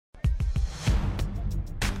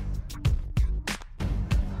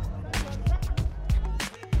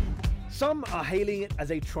Some are hailing it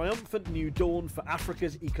as a triumphant new dawn for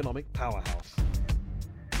Africa's economic powerhouse.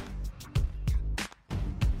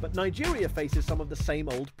 But Nigeria faces some of the same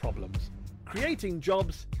old problems, creating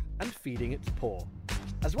jobs and feeding its poor,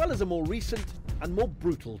 as well as a more recent and more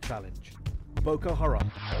brutal challenge: Boko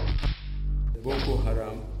Haram. Boko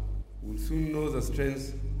Haram will soon know the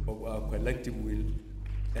strength of our collective will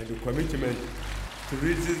and the commitment to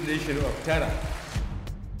rid this nation of terror.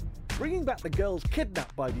 Bringing back the girls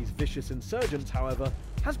kidnapped by these vicious insurgents, however,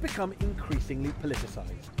 has become increasingly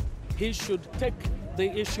politicized. He should take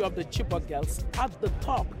the issue of the Chibok girls at the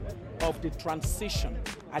top of the transition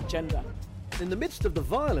agenda. In the midst of the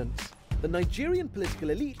violence, the Nigerian political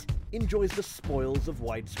elite enjoys the spoils of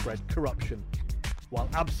widespread corruption, while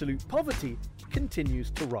absolute poverty continues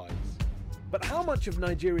to rise. But how much of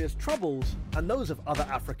Nigeria's troubles, and those of other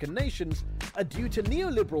African nations, are due to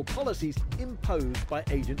neoliberal policies imposed by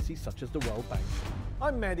agencies such as the World Bank?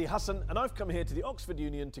 I'm Mehdi Hasan, and I've come here to the Oxford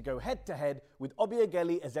Union to go head-to-head with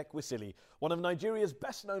Obiageli Ezekwesili, one of Nigeria's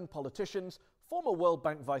best-known politicians, former World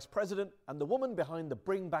Bank Vice President, and the woman behind the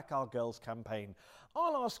Bring Back Our Girls campaign.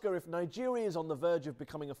 I'll ask her if Nigeria is on the verge of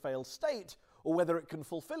becoming a failed state, or whether it can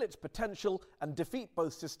fulfill its potential and defeat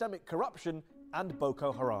both systemic corruption and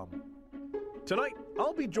Boko Haram. Tonight,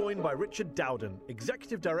 I'll be joined by Richard Dowden,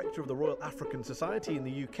 Executive Director of the Royal African Society in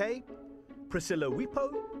the UK, Priscilla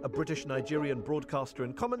Wipo, a British-Nigerian broadcaster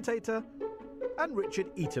and commentator, and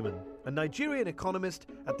Richard Eaterman, a Nigerian economist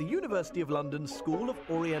at the University of London's School of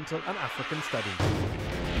Oriental and African Studies.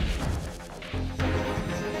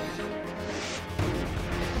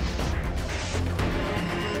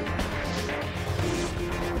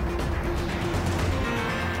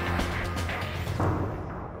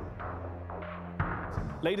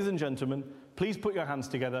 Ladies and gentlemen, please put your hands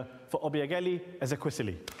together for Obiageli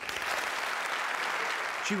Ezekwesili.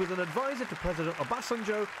 She was an advisor to President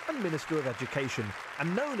Obasanjo and Minister of Education,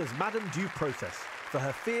 and known as Madam Due Process for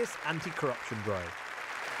her fierce anti-corruption drive.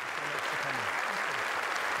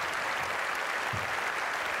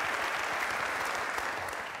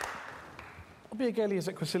 Obiageli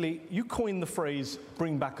Ezekwesili, you coined the phrase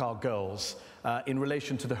 "bring back our girls" in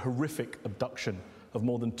relation to the horrific abduction of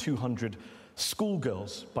more than 200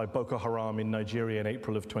 schoolgirls by Boko Haram in Nigeria in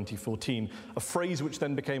April of 2014, a phrase which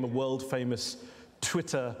then became a world-famous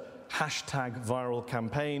Twitter hashtag viral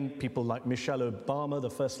campaign. People like Michelle Obama, the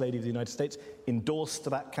First Lady of the United States, endorsed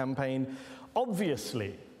that campaign.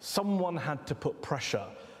 Obviously, someone had to put pressure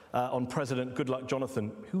on President Goodluck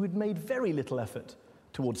Jonathan, who had made very little effort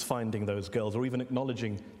towards finding those girls or even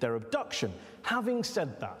acknowledging their abduction. Having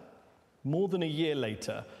said that, more than a year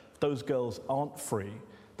later, those girls aren't free.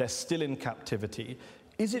 They're still in captivity.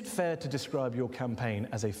 Is it fair to describe your campaign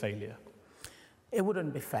as a failure? It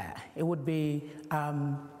wouldn't be fair. It would be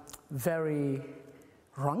very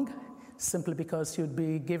wrong, simply because you'd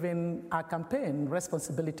be giving our campaign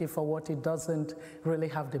responsibility for what it doesn't really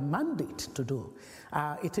have the mandate to do.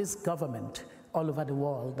 It is government all over the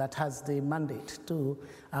world that has the mandate to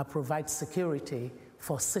provide security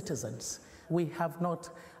for citizens. We have not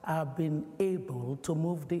been able to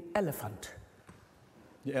move the elephant.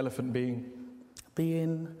 The elephant being?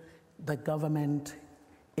 Being the government,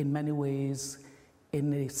 in many ways,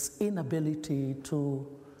 in its inability to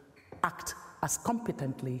act as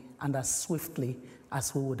competently and as swiftly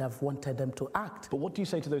as we would have wanted them to act. But what do you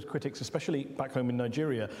say to those critics, especially back home in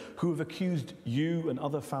Nigeria, who have accused you and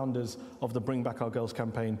other founders of the Bring Back Our Girls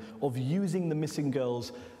campaign of using the missing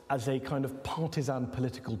girls as a kind of partisan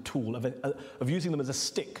political tool, of using them as a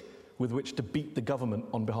stick with which to beat the government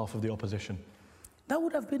on behalf of the opposition? That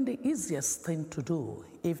would have been the easiest thing to do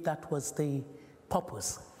if that was the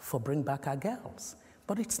purpose for Bring Back Our Girls.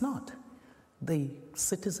 But it's not. The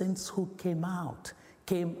citizens who came out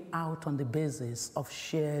on the basis of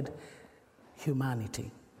shared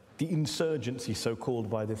humanity. The insurgency, so-called,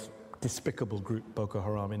 by this despicable group, Boko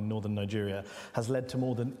Haram, in northern Nigeria, has led to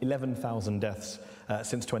more than 11,000 deaths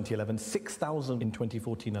since 2011, 6,000 in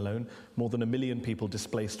 2014 alone, more than 1 million people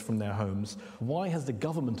displaced from their homes. Why has the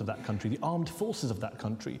government of that country, the armed forces of that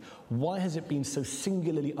country, why has it been so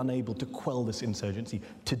singularly unable to quell this insurgency,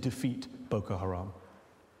 to defeat Boko Haram?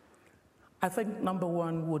 I think number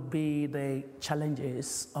one would be the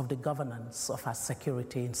challenges of the governance of our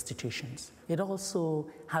security institutions. It also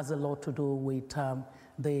has a lot to do with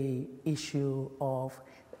the issue of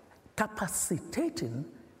capacitating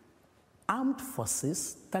armed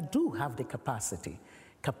forces that do have the capacity.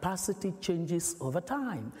 Capacity changes over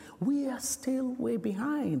time. We are still way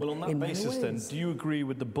behind. Well, on that basis then, do you agree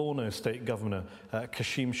with the Borno state governor,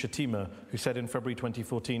 Kashim Shettima, who said in February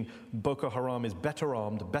 2014, Boko Haram is better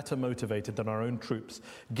armed, better motivated than our own troops.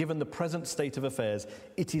 Given the present state of affairs,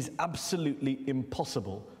 it is absolutely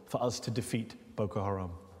impossible for us to defeat Boko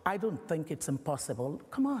Haram. I don't think it's impossible.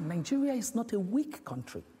 Come on, Nigeria is not a weak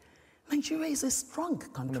country. Nigeria is a strong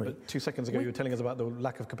country. No, but 2 seconds ago you were telling us about the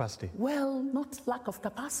lack of capacity. Well, not lack of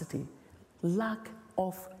capacity, lack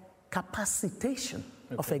of capacitation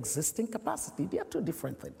of existing capacity. They are two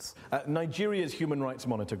different things. Nigeria's Human Rights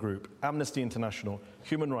Monitor Group, Amnesty International,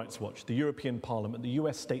 Human Rights Watch, the European Parliament, the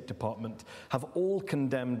US State Department have all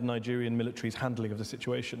condemned Nigerian military's handling of the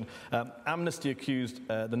situation. Amnesty accused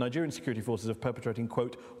the Nigerian security forces of perpetrating,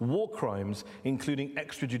 quote, war crimes, including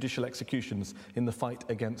extrajudicial executions in the fight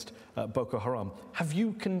against Boko Haram. Have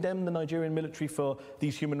you condemned the Nigerian military for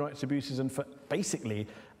these human rights abuses and for basically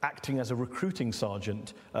acting as a recruiting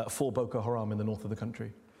sergeant for Boko Haram in the north of the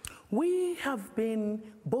country? We have been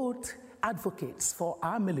both advocates for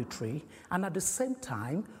our military, and at the same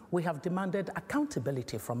time, we have demanded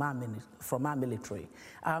accountability from our military.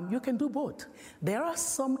 You can do both. There are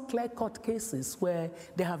some clear-cut cases where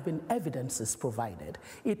there have been evidences provided.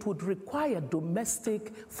 It would require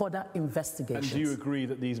domestic further investigations. And do you agree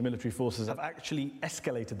that these military forces have actually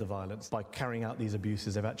escalated the violence by carrying out these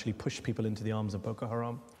abuses? They've actually pushed people into the arms of Boko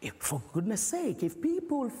Haram? For goodness sake, if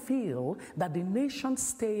people feel that the nation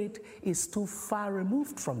state is too far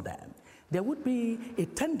removed from them, there would be a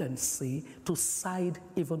tendency to side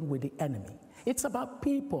even with the enemy. It's about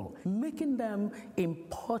people, making them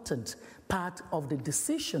important part of the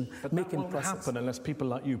decision-making process. But that won't happen unless people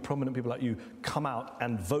like you, prominent people like you, come out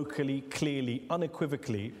and vocally, clearly,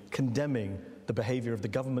 unequivocally condemning the behavior of the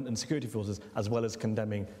government and security forces, as well as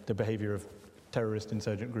condemning the behavior of terrorist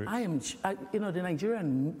insurgent groups. The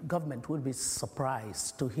Nigerian government would be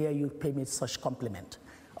surprised to hear you pay me such compliment.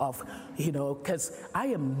 Because I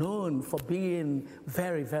am known for being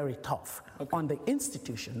very, very tough on the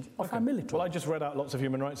institutions of our military. Well, I just read out lots of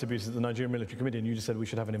human rights abuses at the Nigerian Military Committee, and you just said we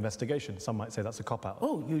should have an investigation. Some might say that's a cop-out.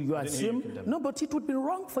 Oh, you assume? No, but it would be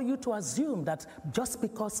wrong for you to assume that just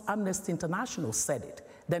because Amnesty International said it,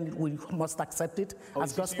 then we must accept it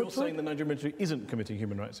as gospel truth. So you're saying the Nigerian military isn't committing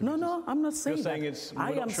human rights abuses? No, I'm not saying that. You're saying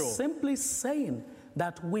I am simply saying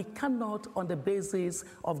that we cannot, on the basis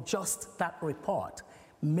of just that report,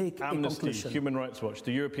 make a conclusion. Amnesty, Human Rights Watch,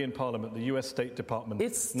 the European Parliament, the US State Department,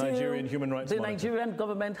 Nigerian Human Rights Monitor. The Nigerian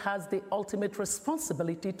government has the ultimate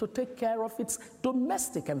responsibility to take care of its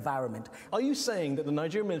domestic environment. Are you saying that the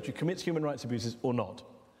Nigerian military commits human rights abuses or not?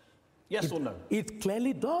 Yes or no? It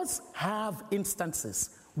clearly does have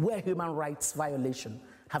instances where human rights violations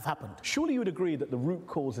have happened. Surely you would agree that the root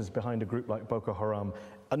causes behind a group like Boko Haram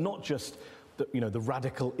are not just the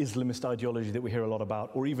radical Islamist ideology that we hear a lot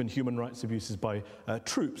about, or even human rights abuses by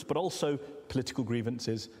troops, but also political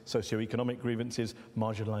grievances, socio-economic grievances,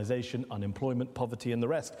 marginalization, unemployment, poverty, and the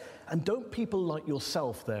rest. And don't people like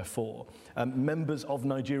yourself, therefore, members of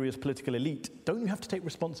Nigeria's political elite, don't you have to take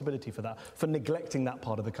responsibility for that, for neglecting that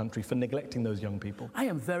part of the country, for neglecting those young people? I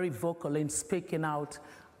am very vocal in speaking out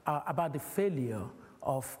about the failure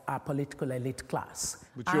of our political elite class.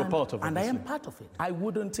 Which you're part of, and I am part of it. I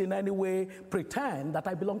wouldn't in any way pretend that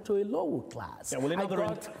I belong to a lower class. Yeah, well, in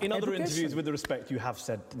other interviews, with the respect, you have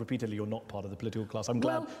said repeatedly you're not part of the political class. I'm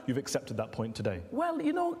glad you've accepted that point today. Well,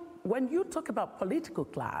 when you talk about political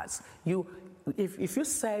class, if you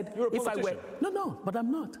said... You're a politician. No, but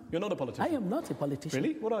I'm not. You're not a politician? I am not a politician.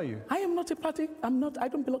 Really? What are you? I am not a party. I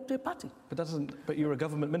don't belong to a party. But you're a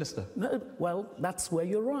government minister. No, well, that's where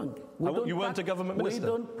you're wrong. You weren't a government minister? We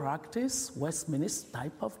don't practice Westminster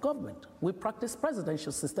type of government. We practice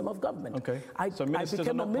presidential system of government. Okay. I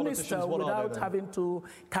became a minister without having to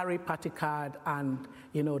carry party card and,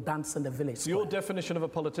 dance in the village square. Your definition of a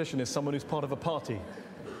politician is someone who's part of a party.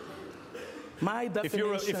 My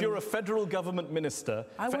definition... If you're a federal government minister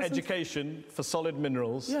for education, for solid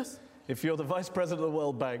minerals, yes. If you're the vice president of the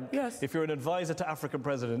World Bank, yes. If you're an advisor to African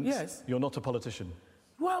presidents, yes. You're not a politician.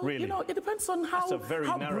 Well, really? It depends on how That's a very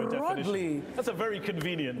narrow broadly... definition. That's a very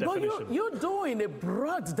convenient definition. You're doing a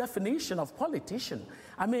broad definition of politician.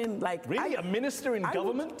 I mean, like... Really? A minister in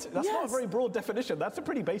government? That's not a very broad definition. That's a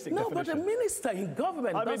pretty basic definition. No, but a minister in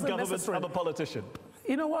government doesn't necessarily... I'm a politician.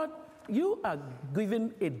 You know what? you are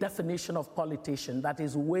giving a definition of politician that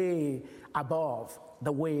is way above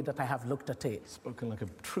the way that I have looked at it. Spoken like a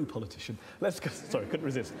true politician. Let's go, sorry, couldn't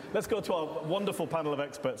resist. Let's go to our wonderful panel of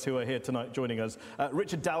experts who are here tonight joining us.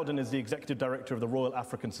 Richard Dowden is the Executive Director of the Royal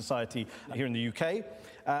African Society here in the UK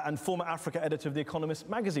and former Africa editor of The Economist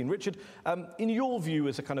magazine. Richard, in your view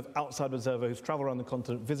as a kind of outside observer who's travelled around the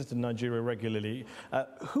continent, visited Nigeria regularly,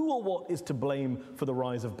 who or what is to blame for the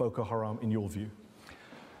rise of Boko Haram in your view?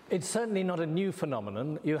 It's certainly not a new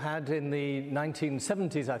phenomenon. You had in the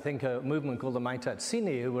 1970s, I think, a movement called the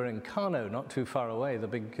Maitatsini, who were in Kano, not too far away, the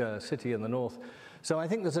big city in the north. So I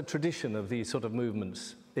think there's a tradition of these sort of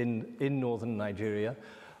movements in northern Nigeria.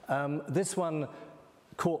 This one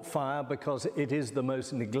caught fire because it is the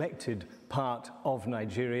most neglected part of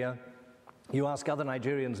Nigeria. You ask other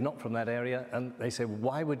Nigerians not from that area, and they say,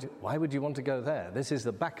 why would you want to go there? This is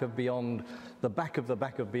the back of beyond, the back of the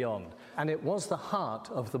back of beyond. And it was the heart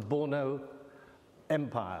of the Borno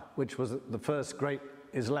Empire, which was the first great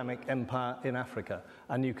Islamic empire in Africa.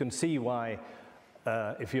 And you can see why,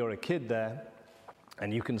 if you're a kid there,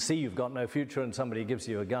 and you can see you've got no future and somebody gives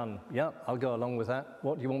you a gun, yeah, I'll go along with that.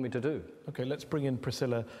 What do you want me to do? Okay, let's bring in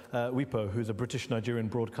Priscilla Wipo, who's a British-Nigerian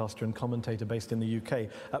broadcaster and commentator based in the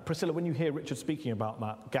UK. Priscilla, when you hear Richard speaking about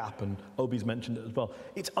that gap, and Obi's mentioned it as well,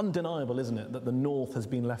 it's undeniable, isn't it, that the North has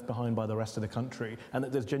been left behind by the rest of the country and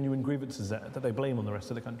that there's genuine grievances there that they blame on the rest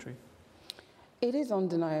of the country? It is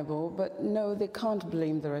undeniable, but no, they can't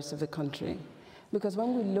blame the rest of the country. Because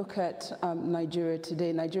when we look at Nigeria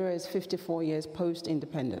today, Nigeria is 54 years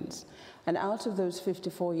post-independence. And out of those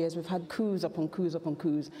 54 years, we've had coups upon coups upon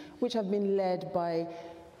coups, which have been led by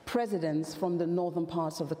presidents from the northern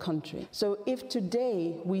parts of the country. So if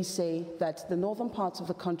today we say that the northern parts of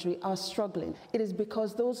the country are struggling, it is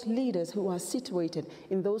because those leaders who are situated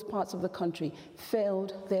in those parts of the country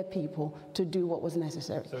failed their people to do what was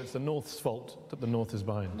necessary. So it's the North's fault that the North is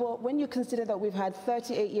behind? Well, when you consider that we've had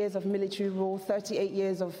 38 years of military rule, 38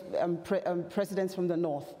 years of presidents from the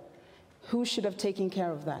North, who should have taken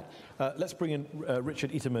care of that? Let's bring in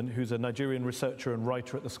Richard Iterman, who's a Nigerian researcher and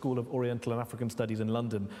writer at the School of Oriental and African Studies in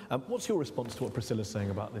London. What's your response to what Priscilla's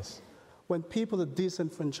saying about this? When people are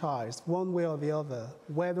disenfranchised, one way or the other,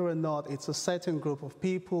 whether or not it's a certain group of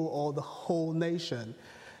people or the whole nation,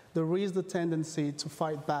 there is the tendency to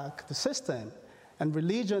fight back the system. And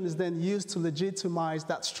religion is then used to legitimize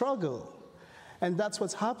that struggle. And that's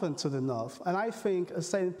what's happened to the North. And I think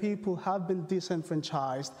certain people have been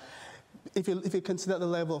disenfranchised. If you consider the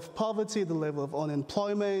level of poverty, the level of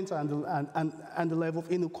unemployment, and the level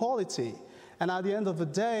of inequality. And at the end of the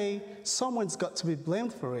day, someone's got to be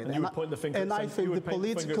blamed for it. And you would point the finger at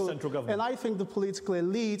central government. And I think the political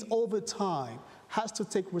elite, over time, has to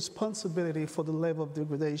take responsibility for the level of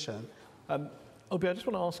degradation. Obi, I just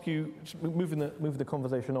want to ask you, moving the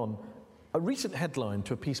conversation on, a recent headline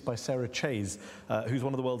to a piece by Sarah Chase, who's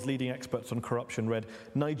one of the world's leading experts on corruption, read,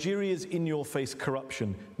 "Nigeria's in-your-face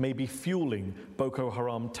corruption may be fueling Boko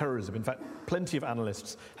Haram terrorism." In fact, plenty of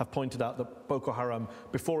analysts have pointed out that Boko Haram,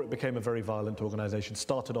 before it became a very violent organization,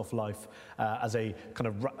 started off life as a kind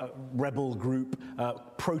of rebel group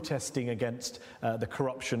protesting against the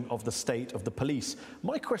corruption of the state, of the police.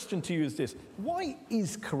 My question to you is this: why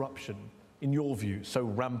is corruption, in your view, so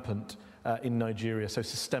rampant in Nigeria, so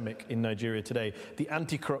systemic in Nigeria today? The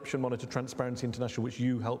Anti-Corruption Monitor Transparency International, which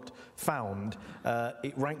you helped found,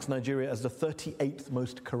 it ranks Nigeria as the 38th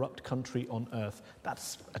most corrupt country on earth.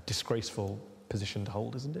 That's a disgraceful position to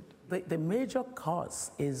hold, isn't it? The major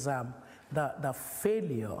cause is the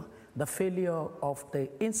failure of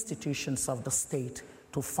the institutions of the state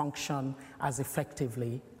to function as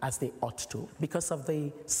effectively as they ought to, because of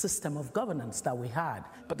the system of governance that we had.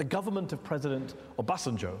 But the government of President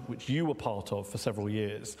Obasanjo, which you were part of for several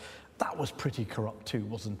years, that was pretty corrupt too,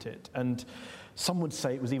 wasn't it? And some would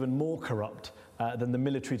say it was even more corrupt than the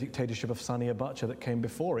military dictatorship of Sani Abacha that came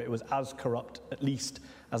before it. It was as corrupt, at least,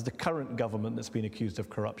 as the current government that's been accused of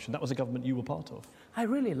corruption. That was a government you were part of. I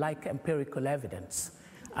really like empirical evidence.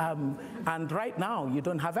 And right now, you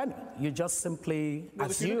don't have any. You just simply assume.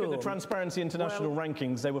 If you look at the Transparency International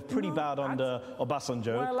rankings, they were pretty bad under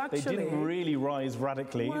Obasanjo. Well, actually, they didn't really rise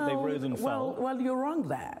radically. They rose and fell. Well, you're wrong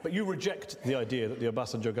there. But you reject the idea that the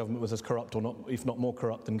Obasanjo government was as corrupt, or not, if not more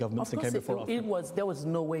corrupt, than governments that came before. There was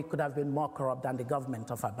no way it could have been more corrupt than the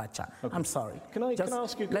government of Abacha. Okay. I'm sorry. Can I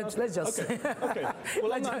ask you? Let's just. Okay.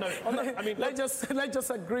 Well, on that note, I mean, let's just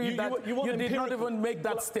agree that you did not even make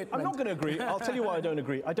that statement. I'm not going to agree. I'll tell you why I don't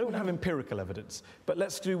agree. way, I don't have empirical evidence, but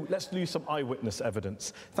let's do some eyewitness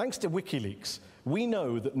evidence. Thanks to WikiLeaks, we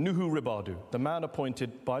know that Nuhu Ribadu, the man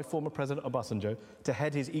appointed by former President Obasanjo to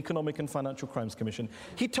head his Economic and Financial Crimes Commission,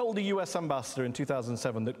 he told the US ambassador in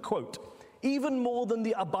 2007 that, quote, even more than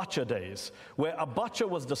the Abacha days, where Abacha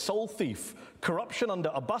was the sole thief, corruption under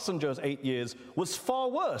Obasanjo's 8 years was far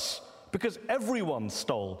worse because everyone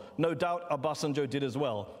stole. No doubt Obasanjo did as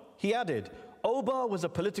well. He added, Oba was a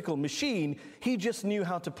political machine. He just knew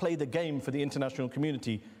how to play the game for the international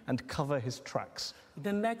community and cover his tracks.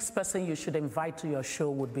 The next person you should invite to your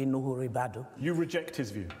show would be Nuhu Ribadu. You reject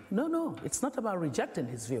his view? No, it's not about rejecting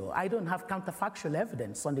his view. I don't have counterfactual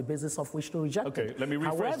evidence on the basis of which to reject it. Okay, let me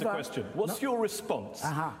rephrase the question. What's your response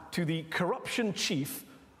to the corruption chief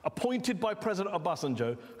appointed by President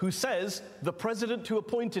Obasanjo, who says the president who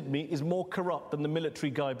appointed me is more corrupt than the military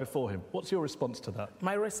guy before him? What's your response to that?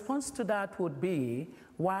 My response to that would be,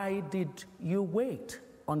 why did you wait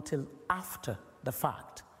until after the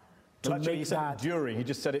fact to actually, make he said that? During, he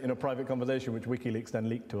just said it in a private conversation, which WikiLeaks then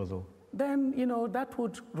leaked to us all. Then, that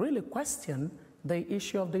would really question the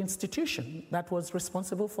issue of the institution that was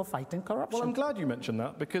responsible for fighting corruption. Well, I'm glad you mentioned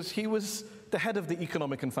that, because he was the head of the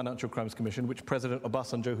Economic and Financial Crimes Commission, which President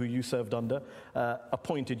Obasanjo, who you served under,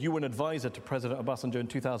 appointed. You were an advisor to President Obasanjo in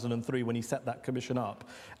 2003 when he set that commission up.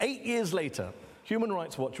 8 years later, Human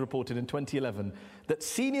Rights Watch reported in 2011 that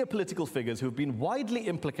senior political figures who have been widely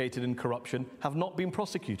implicated in corruption have not been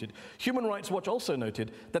prosecuted. Human Rights Watch also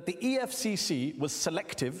noted that the EFCC was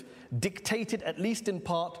selective, dictated at least in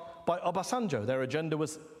part by Obasanjo. Their agenda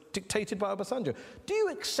was dictated by Obasanjo. Do you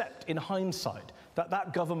accept, in hindsight, that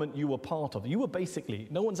that government you were part of, you were basically,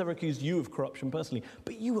 no one's ever accused you of corruption personally,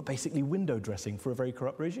 but you were basically window dressing for a very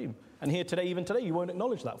corrupt regime? And here today, even today, you won't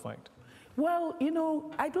acknowledge that fact. Well,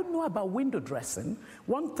 I don't know about window dressing.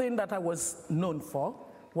 One thing that I was known for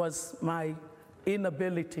was my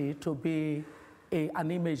inability to be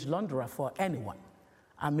an image launderer for anyone.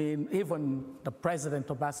 I mean, even the President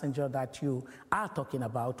Obasanjo that you are talking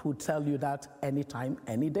about would tell you that anytime,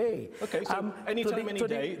 any day. Okay, so anytime, any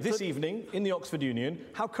day, this evening, in the Oxford Union,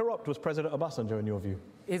 how corrupt was President Obasanjo in your view?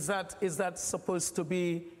 Is that supposed to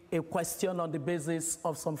be a question on the basis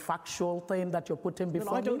of some factual thing that you're putting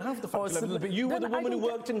before me? I don't have the factual evidence, but you were the woman who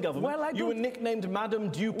worked in government. Well, you were nicknamed Madam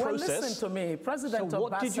Due Process. Well, listen to me, President Obasanjo. So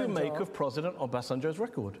what did you make of President Obasanjo's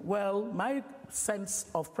record? Well, my sense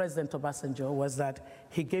of President Obasanjo was that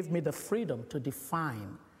he gave me the freedom to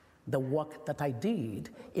define the work that I did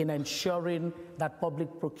in ensuring that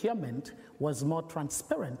public procurement was more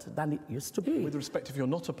transparent than it used to be. With respect, if you're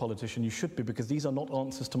not a politician, you should be, because these are not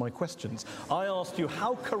answers to my questions. I asked you,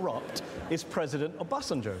 how corrupt is President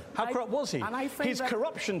Obasanjo? How corrupt was he? His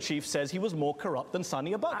corruption chief says he was more corrupt than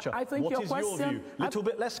Sani Abacha. What is your view? Little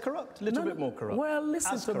bit less corrupt? Little bit more corrupt? Well,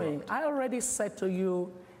 listen to me. I already said to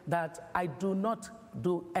you that I do not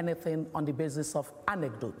do anything on the basis of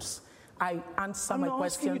anecdotes. I answer my questions. I'm not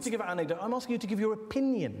asking you to give an anecdote. I'm asking you to give your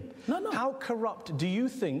opinion. No. How corrupt do you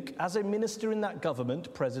think, as a minister in that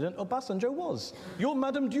government, President Obasanjo was? You're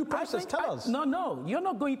Madam Due Process. Tell us. No. You're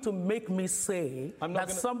not going to make me say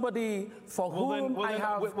that somebody for whom I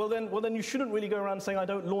have... Well, then you shouldn't really go around saying I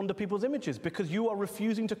don't launder people's images, because you are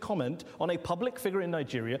refusing to comment on a public figure in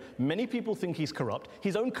Nigeria. Many people think he's corrupt.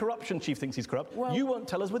 His own corruption chief thinks he's corrupt. Well, you won't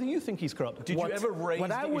tell us whether you think he's corrupt. Did you ever raise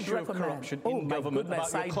the issue of corruption in government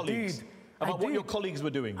about your colleagues? About what your colleagues were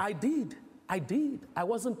doing? I did. I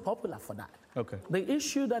wasn't popular for that. Okay. The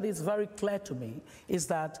issue that is very clear to me is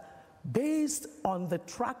that based on the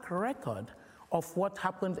track record of what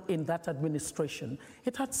happened in that administration,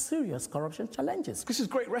 it had serious corruption challenges. This is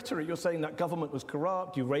great rhetoric. You're saying that government was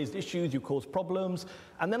corrupt, you raised issues, you caused problems,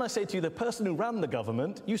 and then I say to you, the person who ran the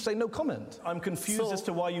government, you say no comment. I'm confused as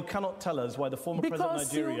to why you cannot tell us why the former president of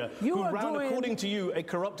Nigeria, who ran, according to you, a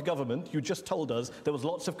corrupt government, you just told us there was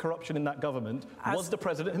lots of corruption in that government, was the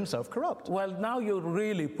president himself corrupt? Well, now you're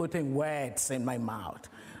really putting words in my mouth.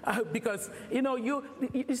 Because, you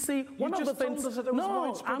see, one of the things... You just told us that there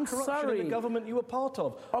was widespread corruption in the government you were part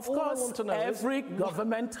of. Of course, every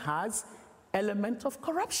government has element of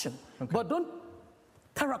corruption. Okay. But don't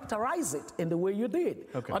characterize it in the way you did.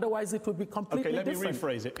 Okay. Otherwise, it would be completely different. Okay, let me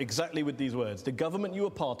rephrase it exactly with these words. The government you were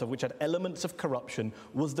part of, which had elements of corruption,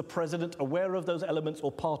 was the president aware of those elements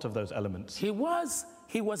or part of those elements? He was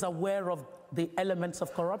aware of the elements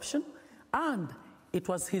of corruption, and it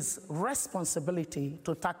was his responsibility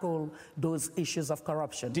to tackle those issues of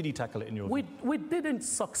corruption. Did he tackle it in your view? We didn't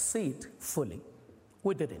succeed fully.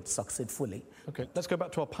 Okay, let's go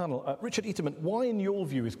back to our panel. Richard Eaterman, why in your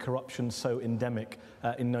view is corruption so endemic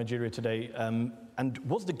in Nigeria today? And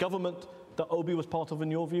was the government that Obi was part of, in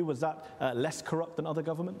your view, was that less corrupt than other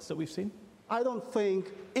governments that we've seen? I don't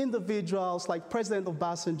think individuals like President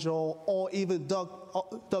Obasanjo or even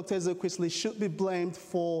Dr. Ezekwesili should be blamed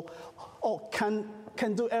for or can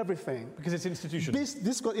do everything. Because it's institutional. This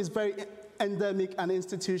is very endemic and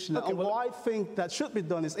institutional. Okay, and what I think that should be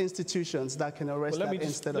done is institutions that can arrest that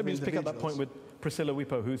instead of individuals. Let me just pick up that point with Priscilla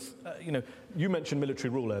Wipo, who's, you mentioned military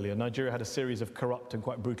rule earlier. Nigeria had a series of corrupt and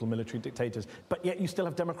quite brutal military dictators, but yet you still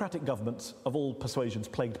have democratic governments of all persuasions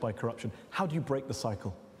plagued by corruption. How do you break the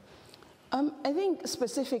cycle? I think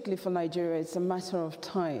specifically for Nigeria, it's a matter of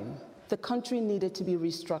time. The country needed to be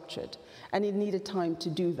restructured, and it needed time to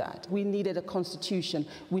do that. We needed a constitution,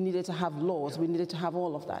 we needed to have laws, we needed to have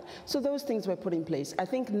all of that. So those things were put in place. I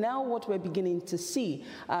think now what we're beginning to see,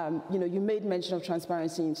 you made mention of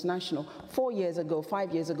Transparency International. 4 years ago,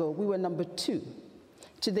 5 years ago, we were number 2.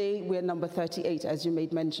 Today, we're number 38, as you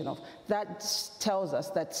made mention of. That tells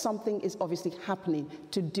us that something is obviously happening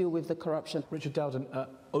to deal with the corruption. Richard Dowden,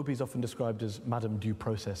 Obi is often described as Madam Due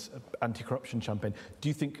Process, anti-corruption champion. Do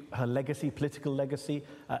you think her legacy, political legacy,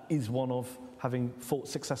 is one of having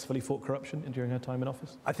successfully fought corruption during her time in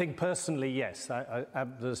office? I think personally, yes.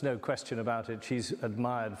 There's no question about it. She's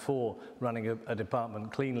admired for running a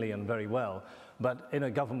department cleanly and very well. But in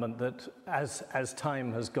a government that, as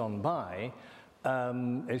time has gone by,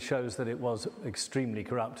 it shows that it was extremely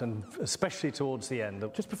corrupt, and especially towards the end.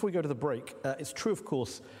 Just before we go to the break, it's true, of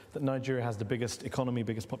course, that Nigeria has the biggest economy,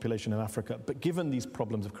 biggest population in Africa, but given these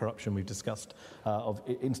problems of corruption we've discussed, of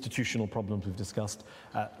institutional problems we've discussed,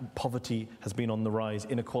 poverty has been on the rise,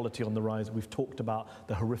 inequality on the rise, we've talked about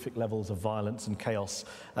the horrific levels of violence and chaos.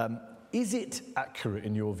 Is it accurate,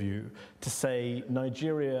 in your view, to say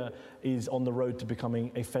Nigeria is on the road to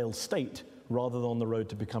becoming a failed state rather than on the road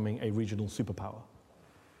to becoming a regional superpower?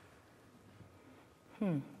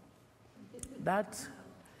 That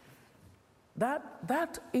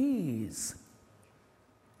is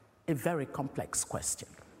a very complex question.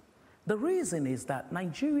 The reason is that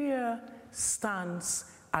Nigeria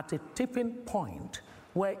stands at a tipping point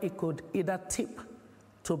where it could either tip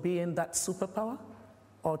to being that superpower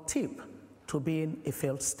or tip to being a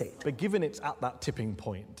failed state. But given it's at that tipping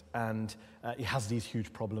point and it has these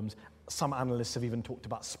huge problems, some analysts have even talked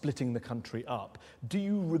about splitting the country up. Do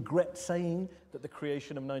you regret saying that the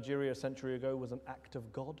creation of Nigeria a century ago was an act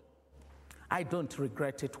of God? I don't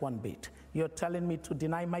regret it one bit. You're telling me to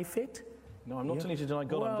deny my fate? No, I'm not telling you to deny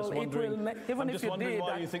God. I'm just wondering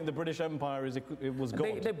why you think the British Empire was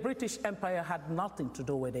God. The British Empire had nothing to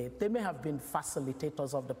do with it. They may have been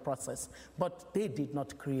facilitators of the process, but they did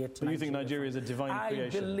not create Nigeria. You think Nigeria is a divine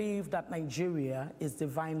creation? I believe that Nigeria is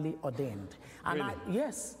divinely ordained. And really?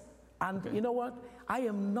 Yes. And you know what? I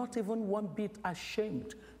am not even one bit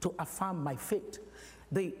ashamed to affirm my faith.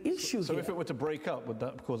 The issue So if it were to break up, would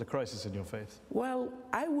that cause a crisis in your faith? Well,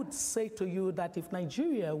 I would say to you that if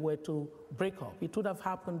Nigeria were to break up, it would have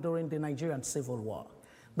happened during the Nigerian Civil War.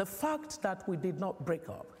 The fact that we did not break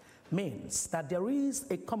up means that there is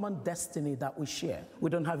a common destiny that we share. We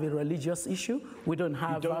don't have a religious issue. We don't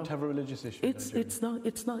have... You don't have a religious issue? It's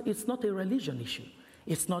not a religion issue.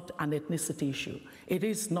 It's not an ethnicity issue. It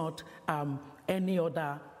is not any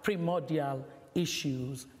other primordial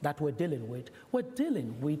issues that we're dealing with. We're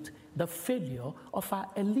dealing with the failure of our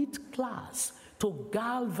elite class to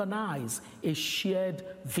galvanize a shared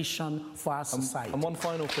vision for our society. And one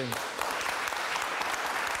final thing.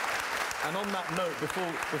 And on that note,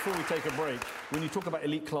 before we take a break, when you talk about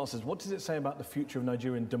elite classes, what does it say about the future of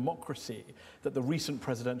Nigerian democracy that the recent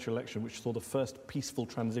presidential election, which saw the first peaceful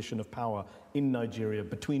transition of power in Nigeria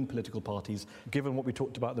between political parties, given what we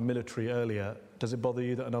talked about the military earlier, does it bother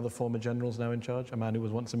you that another former general is now in charge, a man who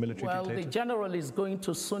was once a military dictator? Well, the general is going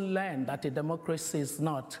to soon learn that a democracy is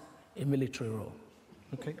not a military rule.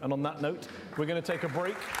 Okay, and on that note, we're going to take a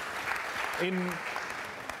break.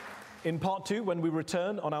 In part 2, when we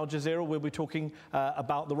return on Al Jazeera, we'll be talking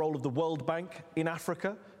about the role of the World Bank in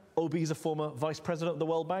Africa. Obi is a former vice president of the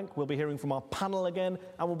World Bank. We'll be hearing from our panel again,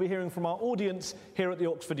 and we'll be hearing from our audience here at the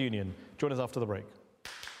Oxford Union. Join us after the break.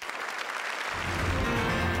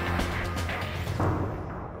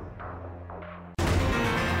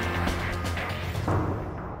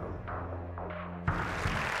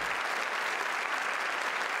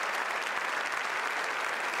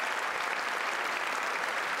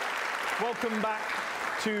 Welcome back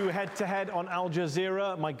to Head to Head on Al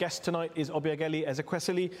Jazeera. My guest tonight is Obiageli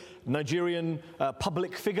Ezekwesili, Nigerian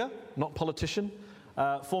public figure, not politician,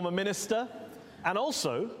 former minister, and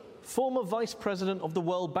also former vice president of the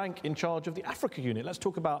World Bank in charge of the Africa unit. Let's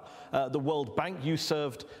talk about the World Bank. You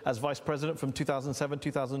served as vice president from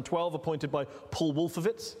 2007-2012, appointed by Paul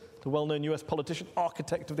Wolfowitz, the well-known US politician,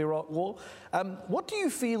 architect of the Iraq War. What do you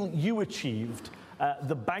feel you achieved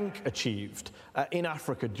the bank achieved in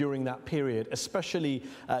Africa during that period, especially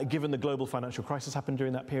given the global financial crisis happened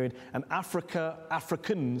during that period, and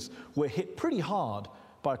Africans were hit pretty hard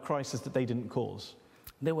by a crisis that they didn't cause?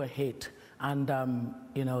 They were hit, and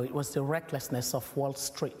it was the recklessness of Wall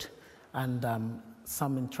Street and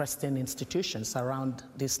some interesting institutions around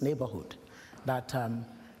this neighborhood that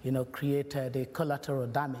created a collateral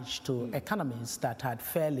damage to economies that had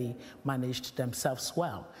fairly managed themselves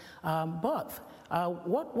well. But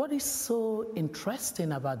what is so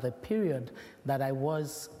interesting about the period that I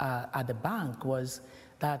was at the bank was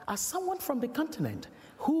that as someone from the continent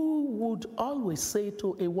who would always say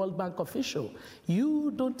to a World Bank official,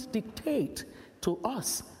 you don't dictate to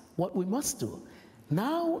us what we must do.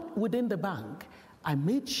 Now, within the bank, I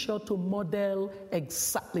made sure to model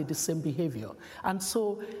exactly the same behavior. And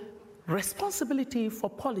so responsibility for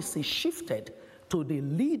policy shifted to the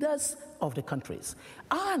leaders of the countries.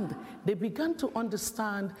 And they began to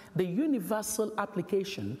understand the universal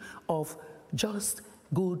application of just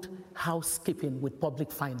good housekeeping with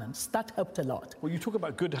public finance. That helped a lot. Well, you talk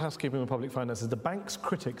about good housekeeping with public finances. The bank's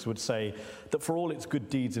critics would say that for all its good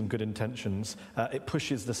deeds and good intentions, it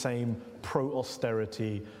pushes the same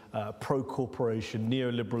pro-austerity, pro-corporation,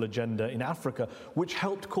 neoliberal agenda in Africa, which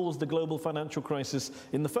helped cause the global financial crisis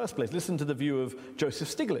in the first place. Listen to the view of Joseph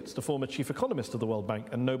Stiglitz, the former chief economist of the World Bank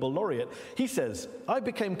and Nobel laureate. He says, I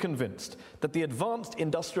became convinced that the advanced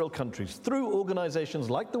industrial countries, through organizations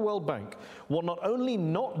like the World Bank, were not only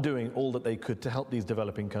not doing all that they could to help these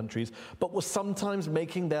developing countries, but were sometimes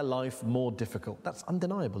making their life more difficult. That's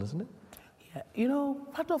undeniable, isn't it? Yeah.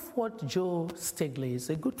 Part of what Joe Stiglitz,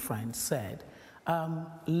 a good friend, said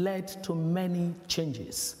led to many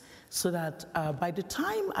changes. So that by the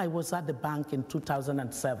time I was at the bank in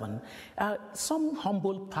 2007, some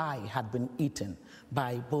humble pie had been eaten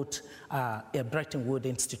by both Bretton Woods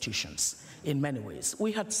institutions in many ways.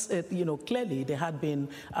 We had, clearly there had been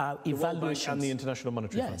evaluations. And the International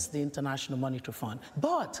Monetary Fund. Yes, the International Monetary Fund.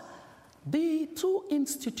 But the two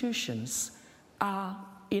institutions are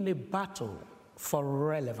in a battle for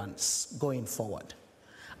relevance going forward.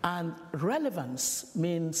 And relevance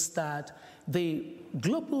means that the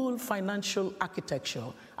global financial architecture,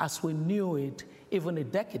 as we knew it even a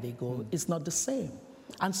decade ago, is not the same.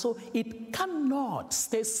 And so it cannot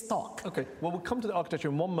stay stuck. Okay, well, we'll come to the architecture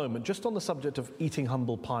in one moment. Just on the subject of eating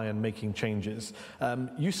humble pie and making changes,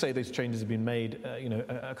 you say these changes have been made,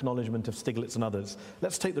 acknowledgement of Stiglitz and others.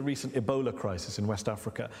 Let's take the recent Ebola crisis in West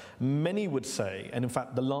Africa. Many would say, and in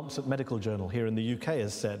fact the Lancet Medical Journal here in the UK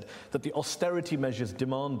has said, that the austerity measures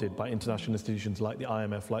demanded by international institutions like the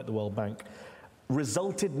IMF, like the World Bank,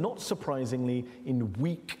 resulted, not surprisingly, in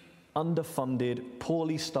weak, underfunded,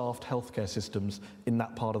 poorly staffed healthcare systems in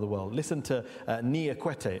that part of the world. Listen to Nia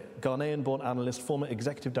Kwete, Ghanaian-born analyst, former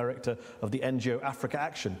executive director of the NGO Africa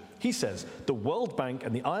Action. He says the World Bank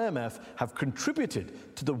and the IMF have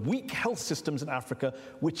contributed to the weak health systems in Africa,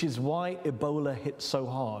 which is why Ebola hit so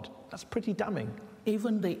hard. That's pretty damning.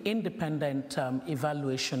 Even the independent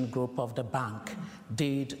evaluation group of the bank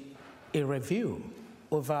did a review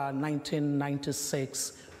over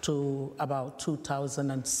 1996 to about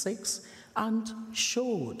 2006 and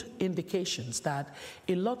showed indications that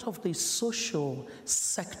a lot of the social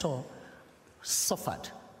sector suffered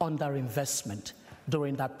underinvestment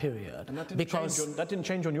during that period. And that didn't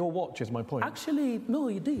change on your watch, is my point. Actually, no,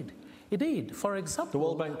 it did. It did. For example, the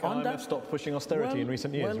World Bank and IMF stopped pushing austerity in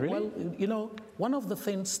recent years, really? Well, one of the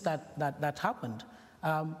things that happened,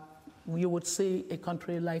 you would see a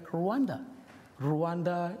country like Rwanda.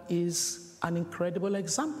 Rwanda is an incredible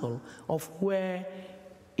example of where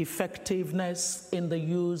effectiveness in the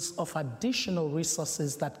use of additional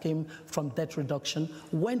resources that came from debt reduction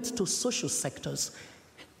went to social sectors.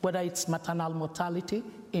 Whether it's maternal mortality,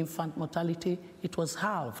 infant mortality, it was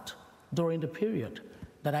halved during the period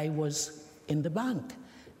that I was in the bank.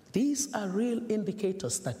 These are real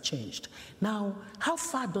indicators that changed. Now, how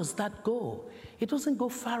far does that go? It doesn't go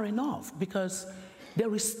far enough because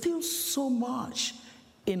there is still so much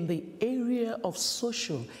in the area of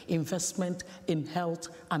social investment in health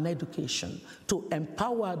and education to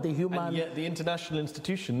empower the human. And yet the international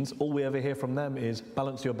institutions, all we ever hear from them is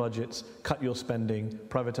balance your budgets, cut your spending,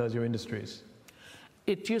 privatize your industries.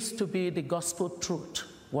 It used to be the gospel truth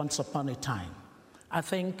once upon a time. I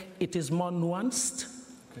think it is more nuanced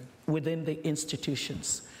within the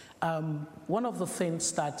institutions. One of the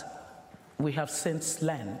things that we have since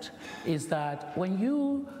learned is that when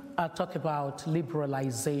you talk about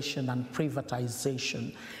liberalization and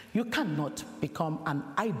privatization, you cannot become an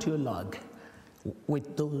ideologue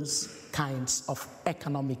with those kinds of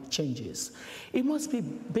economic changes. It must be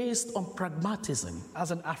based on pragmatism.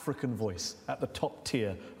 As an African voice at the top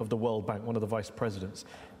tier of the World Bank, one of the vice presidents,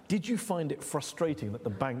 did you find it frustrating that the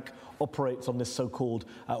bank operates on this so-called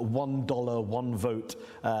 $1, one vote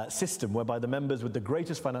system, whereby the members with the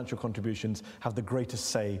greatest financial contributions have the greatest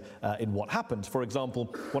say in what happens? For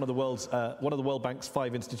example, one of the World Bank's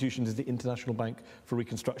 5 institutions is the International Bank for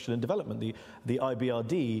Reconstruction and Development, the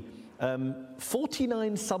IBRD.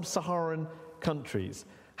 49 sub-Saharan countries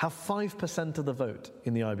have 5% of the vote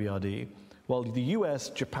in the IBRD, while the US,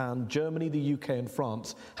 Japan, Germany, the UK and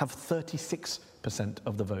France have 36%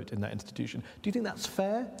 of the vote in that institution. Do you think that's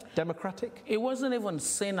fair, democratic? It wasn't even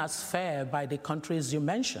seen as fair by the countries you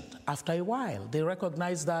mentioned. After a while, they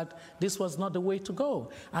recognized that this was not the way to go.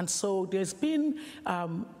 And so there's been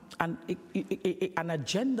an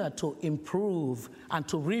agenda to improve and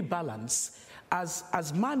to rebalance.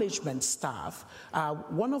 As management staff,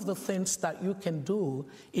 one of the things that you can do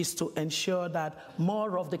is to ensure that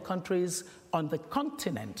more of the countries on the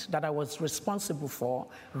continent that I was responsible for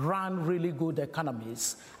ran really good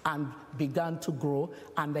economies and began to grow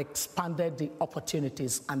and expanded the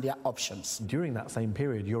opportunities and their options. During that same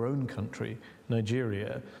period, your own country,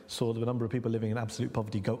 Nigeria, saw the number of people living in absolute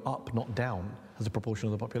poverty go up, not down, as a proportion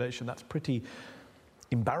of the population. That's pretty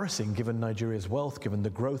embarrassing given Nigeria's wealth, given the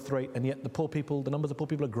growth rate, and yet the numbers of poor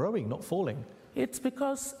people are growing, not falling. It's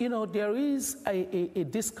because, there is a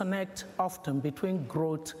disconnect often between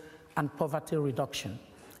growth and poverty reduction.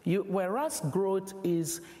 Whereas growth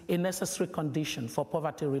is a necessary condition for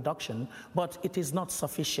poverty reduction, but it is not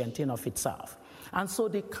sufficient in of itself. And so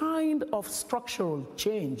the kind of structural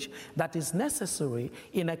change that is necessary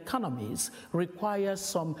in economies requires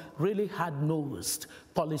some really hard-nosed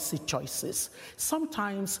policy choices.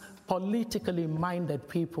 Sometimes politically minded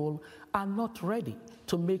people are not ready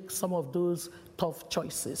to make some of those tough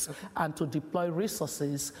choices and to deploy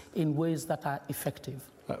resources in ways that are effective.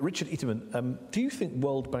 Richard Iteman, do you think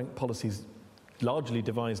World Bank policies largely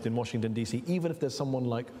devised in Washington, D.C., even if there's someone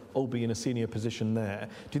like Obi in a senior position there,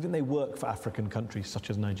 do you think they work for African countries such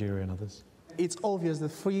as Nigeria and others? It's obvious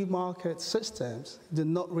that free market systems do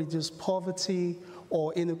not reduce poverty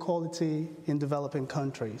or inequality in developing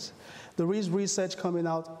countries. There is research coming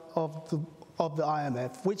out of the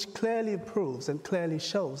IMF, which clearly proves and clearly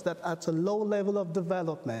shows that at a low level of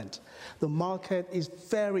development, the market is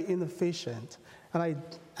very inefficient.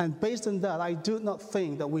 And based on that, I do not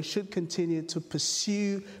think that we should continue to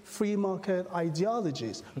pursue free market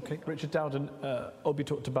ideologies. Okay, Richard Dowden, Obi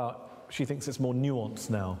talked about, she thinks it's more nuanced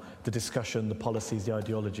now, the discussion, the policies, the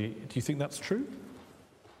ideology. Do you think that's true?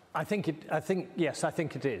 Yes, I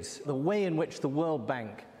think it is. The way in which the World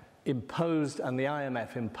Bank imposed and the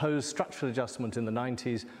IMF imposed structural adjustment in the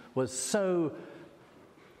 90s was so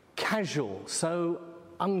casual, so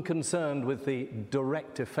unconcerned with the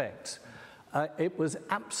direct effects. It was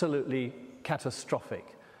absolutely catastrophic.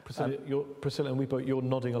 Priscilla and Wipo, you're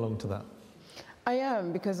nodding along to that. I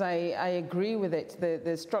am, because I agree with it.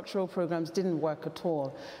 The structural programs didn't work at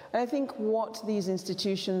all. And I think what these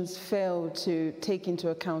institutions failed to take into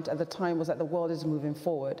account at the time was that the world is moving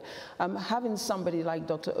forward. Having somebody like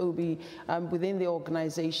Dr. Obi within the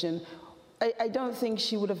organization, I don't think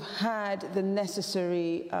she would have had the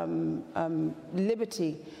necessary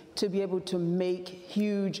liberty to be able to make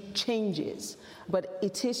huge changes. But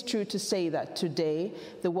it is true to say that today,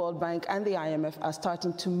 the World Bank and the IMF are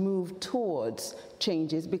starting to move towards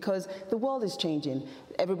changes because the world is changing.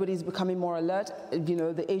 Everybody's becoming more alert.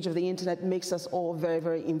 The age of the internet makes us all very,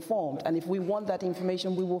 very informed. And if we want that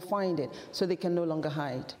information, we will find it, so they can no longer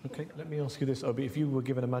hide. Okay, let me ask you this, Obi. If you were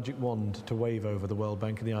given a magic wand to wave over the World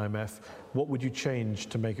Bank and the IMF, what would you change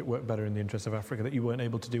to make it work better in the interests of Africa that you weren't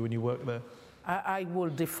able to do when you worked there? I will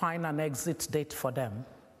define an exit date for them.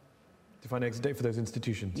 Define an exit date for those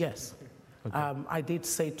institutions? Yes. Okay. I did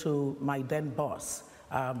say to my then boss,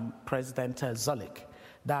 President Zolik,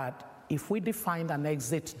 that if we defined an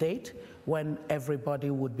exit date when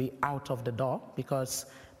everybody would be out of the door because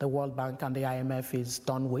the World Bank and the IMF is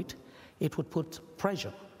done with, it would put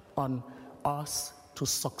pressure on us to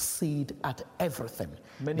succeed at everything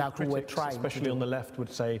that we were trying to do. Especially on the left,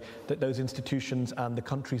 would say that those institutions and the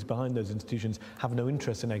countries behind those institutions have no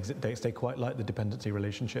interest in exit dates. They quite like the dependency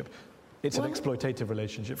relationship. It's an exploitative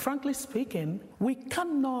relationship. Frankly speaking, we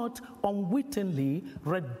cannot unwittingly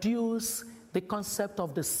reduce the concept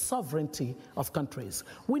of the sovereignty of countries.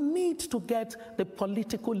 We need to get the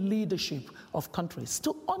political leadership of countries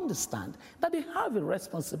to understand that they have a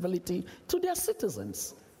responsibility to their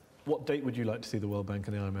citizens. What date would you like to see the World Bank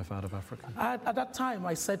and the IMF out of Africa? At that time,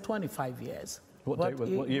 I said 25 years.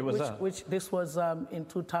 What year was that? This was in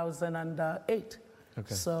 2008.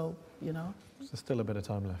 Okay. So, you know. There's still a bit of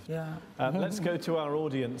time left. Yeah. Let's go to our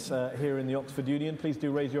audience here in the Oxford Union. Please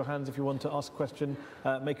do raise your hands if you want to ask a question,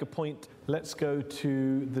 make a point. Let's go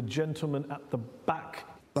to the gentleman at the back.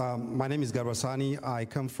 My name is Garbasani. I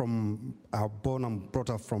come from, born and brought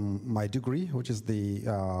up from Maiduguri, which is the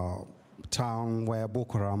town where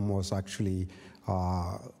Boko Haram was actually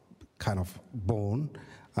kind of born.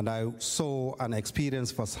 And I saw and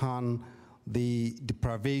experienced firsthand the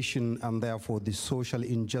deprivation and therefore the social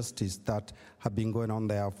injustice that have been going on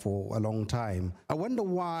there for a long time. I wonder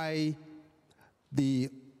why the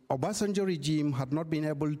Obasanjo regime had not been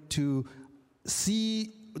able to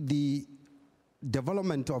see the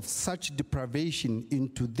development of such deprivation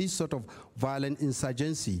into this sort of violent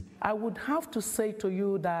insurgency. I would have to say to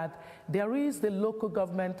you that there is the local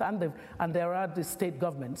government and there are the state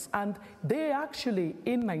governments, and they actually,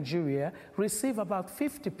 in Nigeria, receive about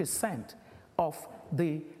 50% of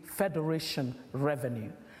the federation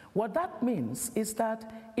revenue. What that means is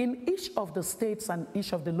that in each of the states and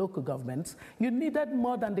each of the local governments, you needed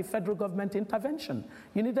more than the federal government intervention.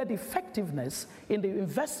 You needed effectiveness in the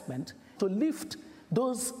investment to lift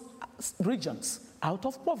those regions out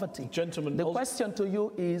of poverty. Gentlemen, the question to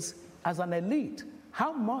you is, as an elite,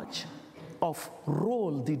 how much of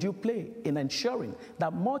role did you play in ensuring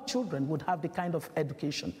that more children would have the kind of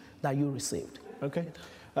education that you received? Okay.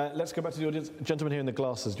 Let's go back to the audience. Gentleman here in the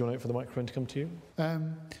glasses, do you want to wait for the microphone to come to you?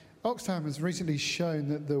 Oxfam has recently shown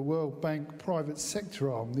that the World Bank private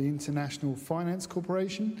sector arm, the International Finance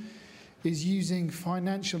Corporation, is using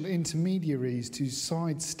financial intermediaries to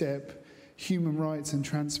sidestep human rights and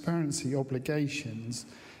transparency obligations,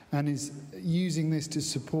 and is using this to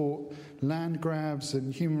support land grabs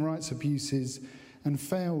and human rights abuses and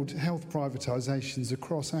failed health privatizations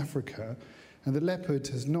across Africa, and the leopard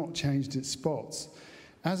has not changed its spots.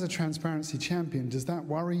 As a transparency champion, does that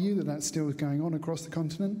worry you that that's still going on across the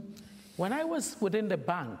continent? When I was within the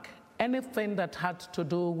bank, anything that had to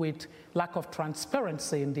do with lack of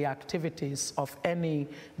transparency in the activities of any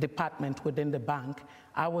department within the bank,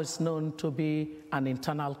 I was known to be an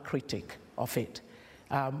internal critic of it.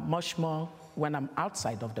 Much more when I'm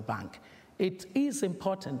outside of the bank. It is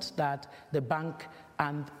important that the bank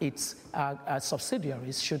and its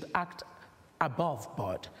subsidiaries should act above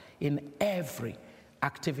board in every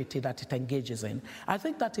activity that it engages in. I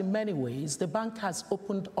think that in many ways the bank has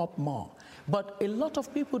opened up more, but a lot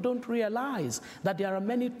of people don't realize that there are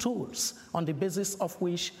many tools on the basis of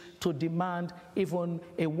which to demand even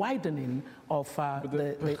a widening of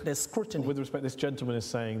the scrutiny. With respect, this gentleman is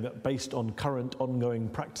saying that based on current ongoing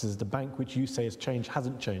practices, the bank, which you say has changed,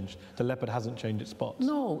 hasn't changed. The leopard hasn't changed its spots.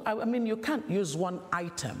 No, I mean, you can't use one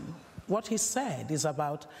item. What he said is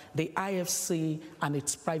about the IFC and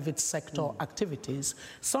its private sector activities.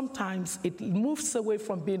 Sometimes it moves away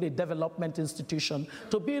from being a development institution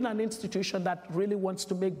to being an institution that really wants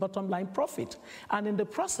to make bottom line profit. And in the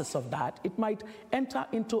process of that, it might enter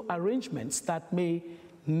into arrangements that may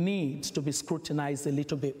need to be scrutinized a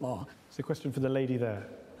little bit more. It's a question for the lady there.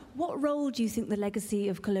 What role do you think the legacy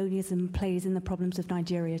of colonialism plays in the problems of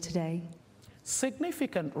Nigeria today?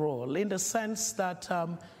 Significant role, in the sense that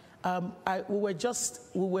we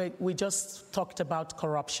just talked about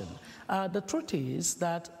corruption. The truth is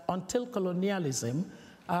that until colonialism,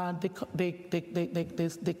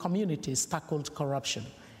 the communities tackled corruption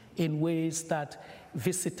in ways that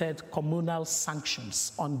visited communal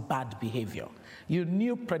sanctions on bad behavior. You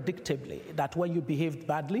knew predictably that when you behaved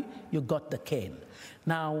badly, you got the cane.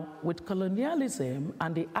 Now, with colonialism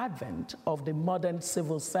and the advent of the modern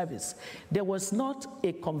civil service, there was not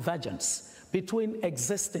a convergence between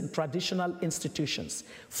existing traditional institutions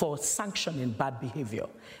for sanctioning bad behavior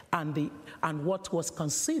and what was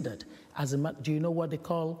considered as do you know what they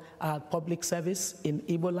call public service in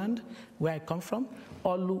Igbo land, where I come from?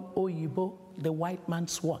 Olu Oyibo, the white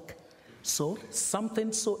man's work. So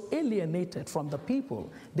something so alienated from the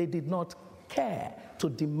people, they did not care to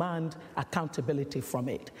demand accountability from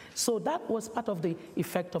it. So that was part of the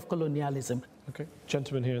effect of colonialism. Okay,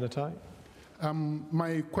 gentleman here in the tie.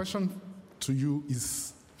 My question to you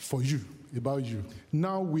is for you, about you.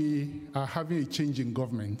 Now we are having a change in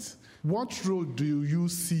government. What role do you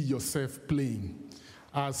see yourself playing,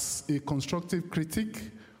 as a constructive critic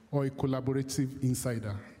or a collaborative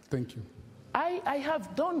insider? Thank you. I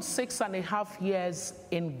have done 6.5 years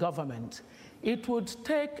in government. It would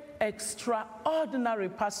take extraordinary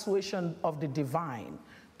persuasion of the divine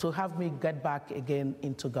to have me get back again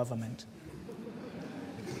into government.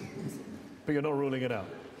 But you're not ruling it out?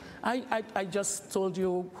 I just told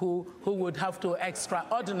you who would have to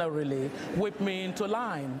extraordinarily whip me into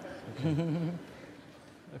line.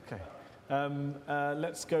 Okay.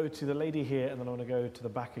 Let's go to the lady here, and then I want to go to the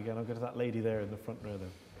back again. I'll go to that lady there in the front row there.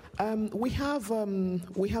 We have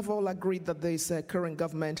all agreed that this current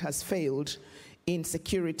government has failed in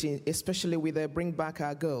security, especially with the Bring Back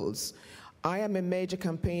Our Girls. I am a major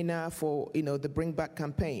campaigner for the Bring Back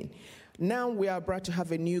campaign. Now we are about to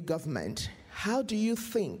have a new government. How do you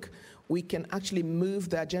think we can actually move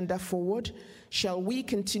the agenda forward? Shall we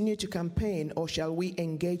continue to campaign, or shall we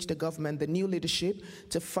engage the government, the new leadership,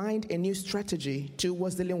 to find a new strategy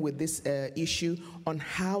towards dealing with this issue on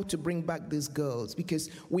how to bring back these girls? Because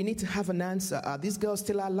we need to have an answer. Are these girls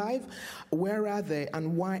still alive? Where are they,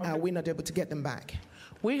 and why are we not able to get them back?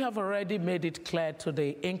 We have already made it clear to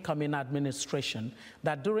the incoming administration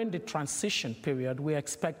that during the transition period, we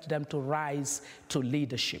expect them to rise to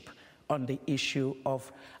leadership on the issue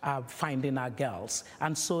of finding our girls.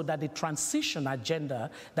 And so that the transition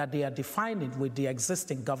agenda that they are defining with the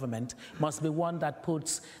existing government must be one that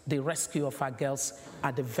puts the rescue of our girls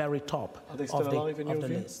at the very top of the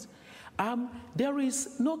list. There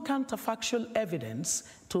is no counterfactual evidence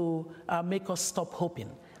to make us stop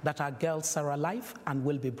hoping that our girls are alive and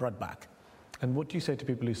will be brought back. And what do you say to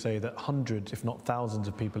people who say that hundreds, if not thousands,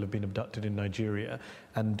 of people have been abducted in Nigeria,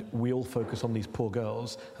 and we all focus on these poor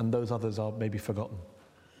girls, and those others are maybe forgotten?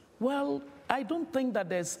 Well, I don't think that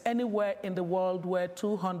there's anywhere in the world where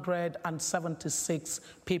 276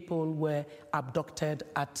 people were abducted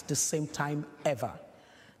at the same time ever.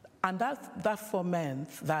 And that therefore meant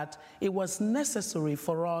that it was necessary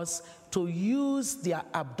for us to use their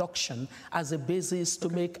abduction as a basis to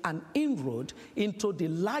make an inroad into the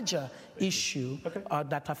larger issue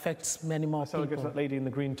that affects many more people. So I'll get to that lady in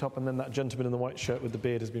the green top, and then that gentleman in the white shirt with the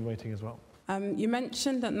beard has been waiting as well. You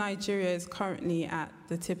mentioned that Nigeria is currently at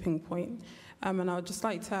the tipping point. And I would just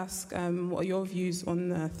like to ask what are your views on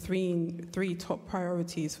the three top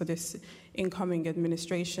priorities for this incoming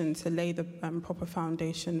administration to lay the proper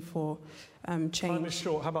foundation for change? Time is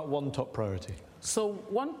short. How about one top priority? So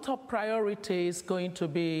one top priority is going to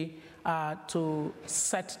be to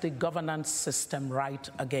set the governance system right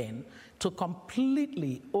again, to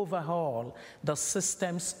completely overhaul the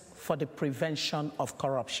systems for the prevention of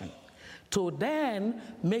corruption, to then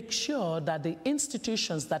make sure that the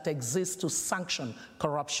institutions that exist to sanction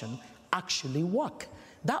corruption actually work.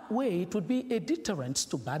 That way, it would be a deterrent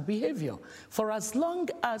to bad behavior. For as long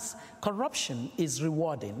as corruption is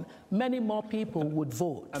rewarding, many more people would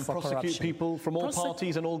vote for corruption. And prosecute people from all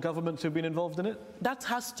parties and all governments who've been involved in it? That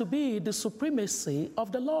has to be the supremacy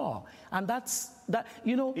of the law. And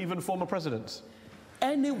Even former presidents?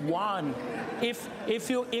 Anyone. If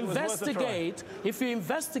you investigate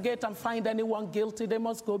and find anyone guilty, they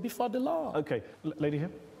must go before the law. Okay, lady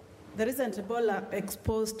here. The recent Ebola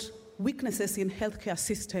exposed weaknesses in healthcare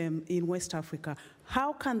system in West Africa.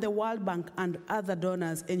 How can the World Bank and other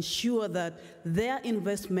donors ensure that their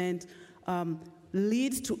investment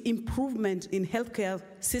leads to improvement in healthcare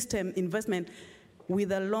system investment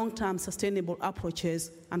with a long-term sustainable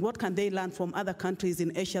approaches, and what can they learn from other countries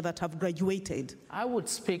in Asia that have graduated? I would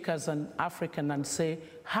speak as an African and say,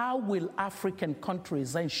 how will African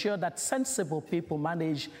countries ensure that sensible people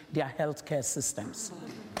manage their healthcare systems?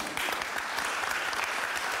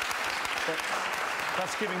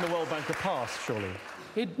 That's giving the World Bank a pass, surely.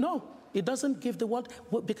 No, it doesn't give the World,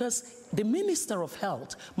 because the Minister of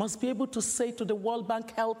Health must be able to say to the World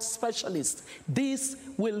Bank health specialist, this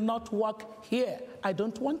will not work here. I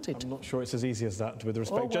don't want it. I'm not sure it's as easy as that, with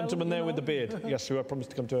respect. Gentleman there with the beard. Yes, who I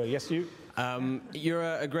promised to come to her. Yes, you? You're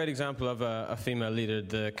a great example of a female leader.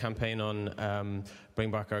 The campaign on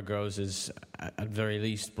Bring Back Our Girls has, at very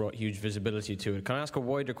least, brought huge visibility to it. Can I ask a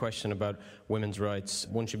wider question about women's rights?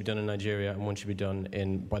 One should be done in Nigeria, and one should be done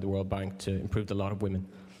by the World Bank to improve the lot of women.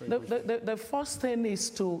 The first thing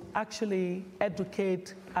is to actually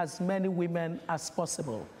educate as many women as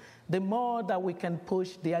possible. The more that we can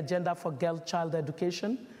push the agenda for girl-child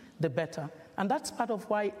education, the better. And that's part of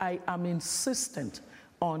why I am insistent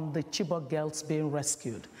on the Chibok girls being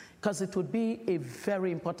rescued, because it would be a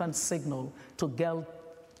very important signal to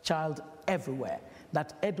girl-child everywhere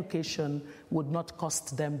that education would not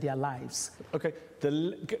cost them their lives. Okay,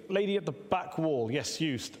 the lady at the back wall, yes,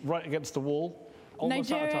 you, right against the wall.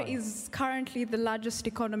 Nigeria is currently the largest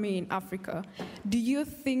economy in Africa. Do you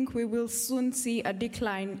think we will soon see a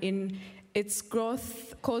decline in its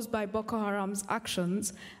growth caused by Boko Haram's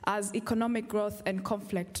actions, as economic growth and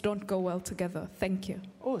conflict don't go well together? Thank you.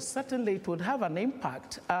 Oh, certainly it would have an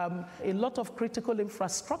impact. A lot of critical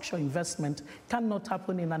infrastructure investment cannot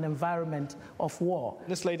happen in an environment of war.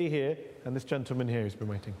 This lady here and this gentleman here who's been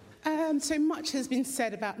waiting. So much has been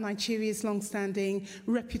said about Nigeria's long-standing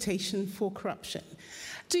reputation for corruption.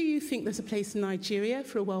 Do you think there's a place in Nigeria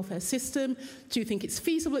for a welfare system? Do you think it's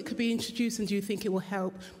feasible it could be introduced, and do you think it will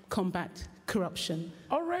help combat corruption?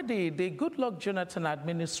 Already, the Goodluck Jonathan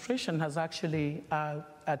administration has actually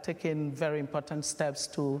taken very important steps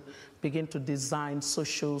to begin to design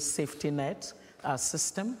social safety net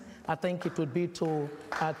system. I think it would be to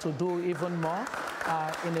do even more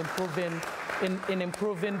in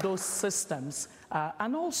improving those systems,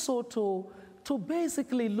 and also to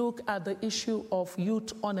basically look at the issue of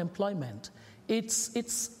youth unemployment. It's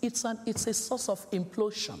a source of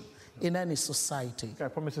implosion in any society. Okay, I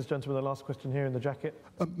promise this gentleman the last question here in the jacket.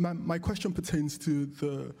 My question pertains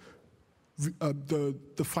to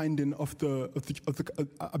the finding of the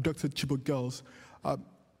abducted Chibok girls. I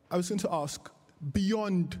was going to ask,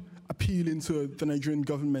 beyond appealing to the Nigerian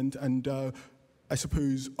government and I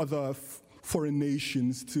suppose other foreign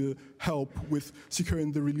nations to help with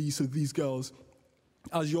securing the release of these girls,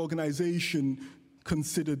 has your organization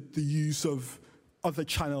considered the use of other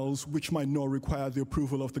channels which might not require the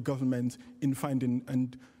approval of the government in finding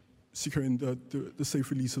and securing the safe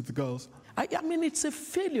release of the girls? I mean, it's a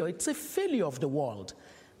failure. It's a failure of the world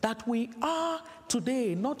that we are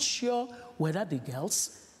today not sure whether the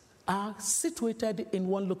girls are situated in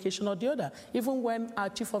one location or the other. Even when our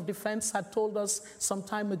Chief of Defense had told us some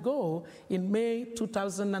time ago, in May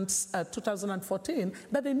 2014,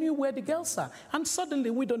 that they knew where the girls are. And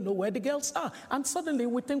suddenly we don't know where the girls are. And suddenly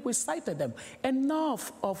we think we cited them.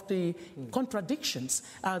 Enough of the contradictions.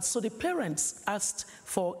 So the parents asked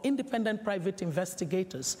for independent private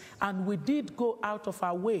investigators. And we did go out of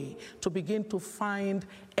our way to begin to find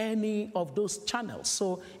any of those channels.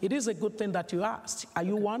 So it is a good thing that you asked. Are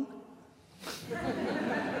you one?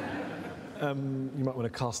 You might want to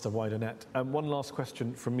cast a wider net. One last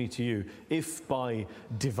question from me to you. If by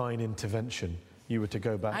divine intervention you were to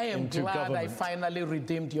go back into government... I am glad I finally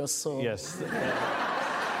redeemed your soul. Yes.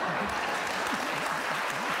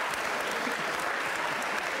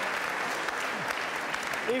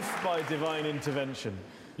 If by divine intervention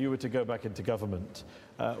you were to go back into government,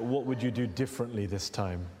 what would you do differently this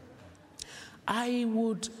time? I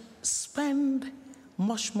would spend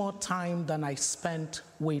much more time than I spent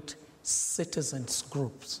with citizens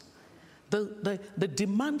groups. The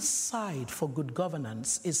demand side for good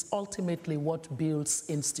governance is ultimately what builds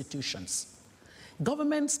institutions.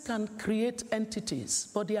 Governments can create entities,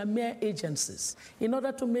 but they are mere agencies. In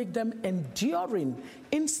order to make them enduring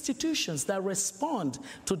institutions that respond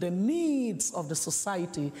to the needs of the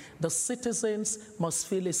society, the citizens must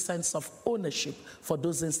feel a sense of ownership for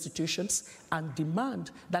those institutions and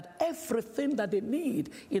demand that everything that they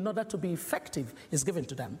need in order to be effective is given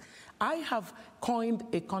to them. I have coined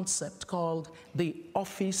a concept called the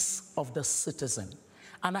office of the citizen.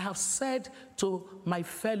 And I have said to my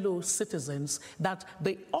fellow citizens that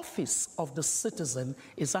the office of the citizen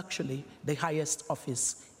is actually the highest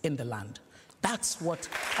office in the land. That's what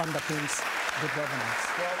underpins good governance.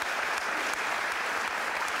 Well,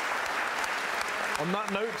 on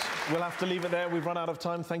that note, we'll have to leave it there. We've run out of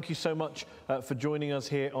time. Thank you so much for joining us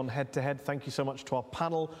here on Head to Head. Thank you so much to our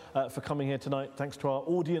panel for coming here tonight. Thanks to our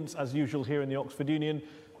audience, as usual, here in the Oxford Union.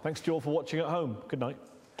 Thanks to you all for watching at home. Good night.